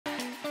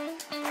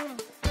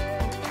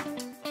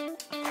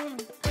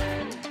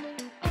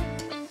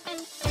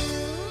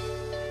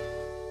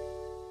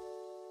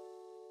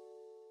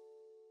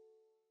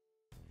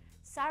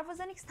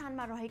सार्वजनिक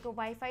स्थानमा रहेको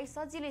वाइफाई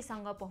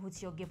सजिलैसँग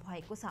पहुँचयोग्य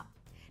भएको छ।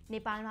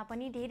 नेपालमा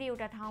पनि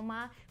धेरैवटा ठाउँमा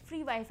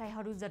फ्री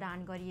वाइफाईहरू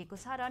जडान गरिएको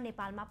छ र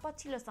नेपालमा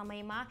पछिल्लो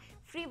समयमा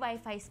फ्री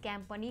वाइफाई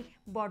स्क्याम पनि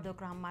बढ्दो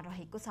क्रममा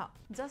रहेको छ,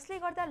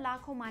 जसले गर्दा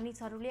लाखौं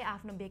मानिसहरूले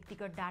आफ्नो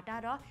व्यक्तिगत डाटा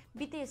र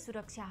वित्तीय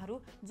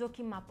सुरक्षाहरू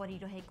जोखिममा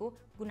परिरहेको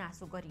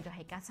गुनासो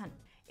गरिरहेका छन्।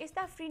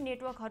 यस्ता फ्री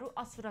नेटवर्कहरू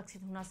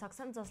असुरक्षित हुन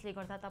सक्छन्, जसले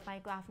गर्दा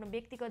तपाईको आफ्नो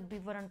व्यक्तिगत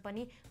विवरण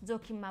पनि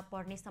जोखिममा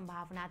पर्ने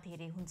सम्भावना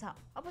धेरै हुन्छ।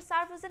 अब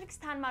सार्वजनिक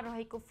स्थानमा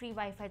रहेको फ्री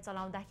वाइफाई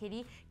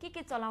चलाउँदाखेरि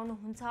के चलाउनु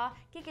हुन्छ,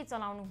 के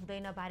चलाउनु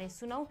हुँदैन बारे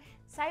सुनौ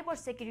साइबर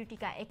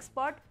सेक्युरिटीका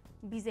एक्सपर्ट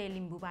विजय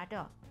लिम्बुबाट।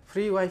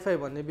 फ्री वाइफाई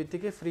भन्ने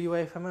बित्तिकै फ्री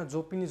वाइफाईमा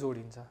जो पनि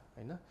जोडिन्छ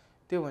हैन,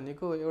 त्यो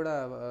भनेको एउटा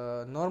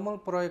नर्मल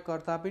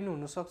प्रयोगकर्ता पनि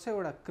हुनसक्छ,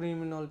 एउटा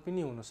क्रिमिनल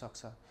पनि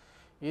हुनसक्छ।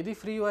 यदि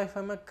फ्री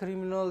वाइफाईमा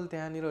क्रिमिनल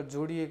त्यहाँनिर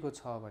जोडिएको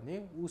छ भने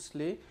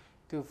उसले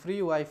त्यो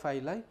फ्री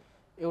वाइफाईलाई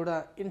एउटा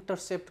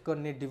इन्टरसेप्ट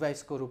गर्ने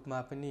डिभाइसको रूपमा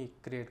पनि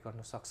क्रिएट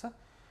गर्न सक्छ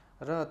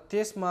र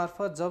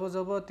त्यसमार्फत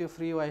जब त्यो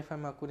फ्री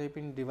वाइफाईमा कुनै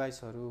पनि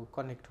डिभाइसहरू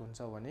कनेक्ट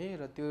हुन्छ भने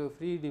र त्यो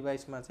फ्री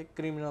डिभाइसमा चाहिँ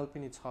क्रिमिनल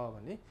पनि छ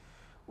भने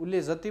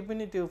उसले जति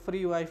पनि त्यो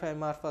फ्री वाइफाई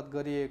मार्फत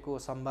गरिएको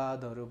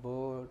संवादहरू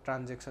भयो,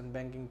 ट्रान्जेक्सन,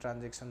 ब्याङ्किङ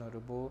ट्रान्जेक्सनहरू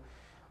भयो,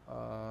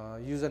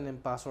 युजर नेम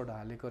पासवर्ड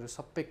हालेकोहरू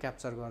सबै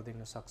क्याप्चर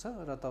गरिदिन सक्छ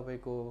र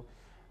तपाईको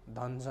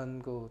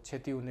धनजनको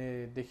क्षति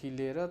हुनेदेखि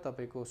लिएर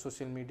तपाईको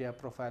सोसियल मिडिया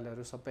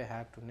प्रोफाइलहरू सबै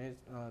ह्याक हुने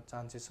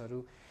चान्सेसहरू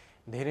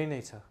धेरै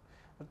नै छ।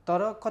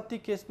 तर कति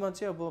केसमा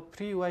चाहिँ अब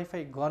फ्री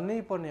वाइफाई गर्नै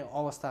पर्ने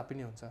अवस्था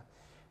पनि हुन्छ।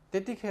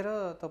 त्यतिखेर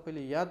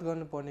तपाईले याद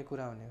गर्नुपर्ने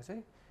कुरा भनेको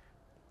चाहिँ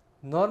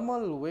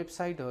नर्मल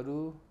वेबसाइटहरू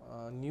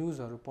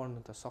न्युजहरू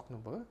पढ्नु त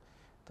सक्नुभयो,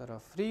 तर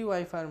फ्री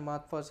वाइफाई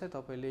मार्फत चाहिँ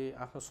तपाईले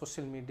आफ्नो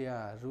सोसियल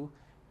मिडियाहरू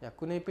या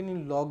कुनै पनि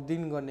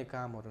लगइन गर्ने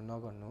कामहरू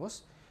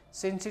नगर्नुहोस्।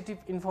 सेन्सिटिभ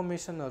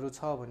इन्फर्मेसनहरू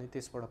छ भने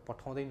त्यसबाट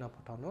पठाउँदै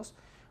नपठाउनुहोस्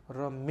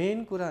र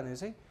मेन कुरा भने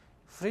चाहिँ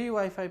फ्री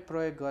वाइफाई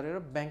प्रयोग गरेर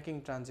ब्याङ्किङ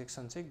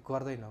ट्रान्जेक्सन चाहिँ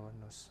गर्दै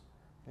नगर्नुहोस्।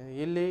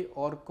 यसले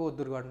अर्को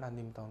दुर्घटना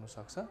निम्ताउन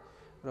सक्छ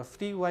र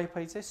फ्री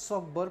वाइफाई चाहिँ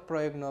सकभर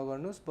प्रयोग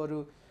नगर्नुहोस्।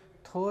 बरु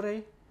थोरै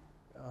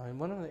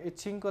भनौँ न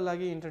एकछिनको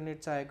लागि इन्टरनेट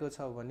चाहिएको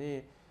छ भने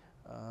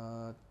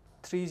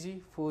 3G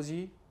 4G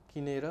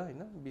किनेर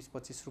हैन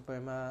 20-25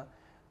 रुपैयाँमा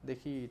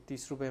देखि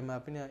 30 रुपैयाँमा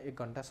पनि 1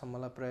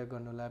 घण्टासम्मलाई प्रयोग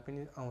गर्नलाई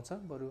पनि आउँछ।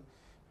 बरु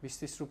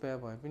 20-30 रुपैयाँ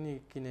भए पनि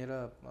किनेर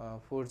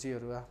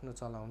 4Gहरू आफ्नो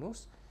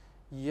चलाउनुहोस्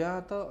या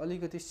त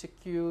अलिकति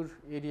सिक्योर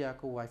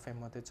एरियाको वाइफाई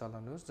मात्रै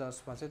चलाउनुहोस्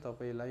जसमा चाहिँ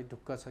तपाईलाई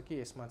ढुक्क छ कि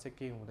यसमा चाहिँ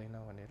केही हुँदैन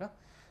भनेर।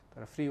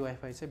 तर फ्री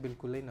वाइफाई चाहिँ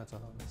बिल्कुलै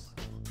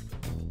नचलाउनुहोस्।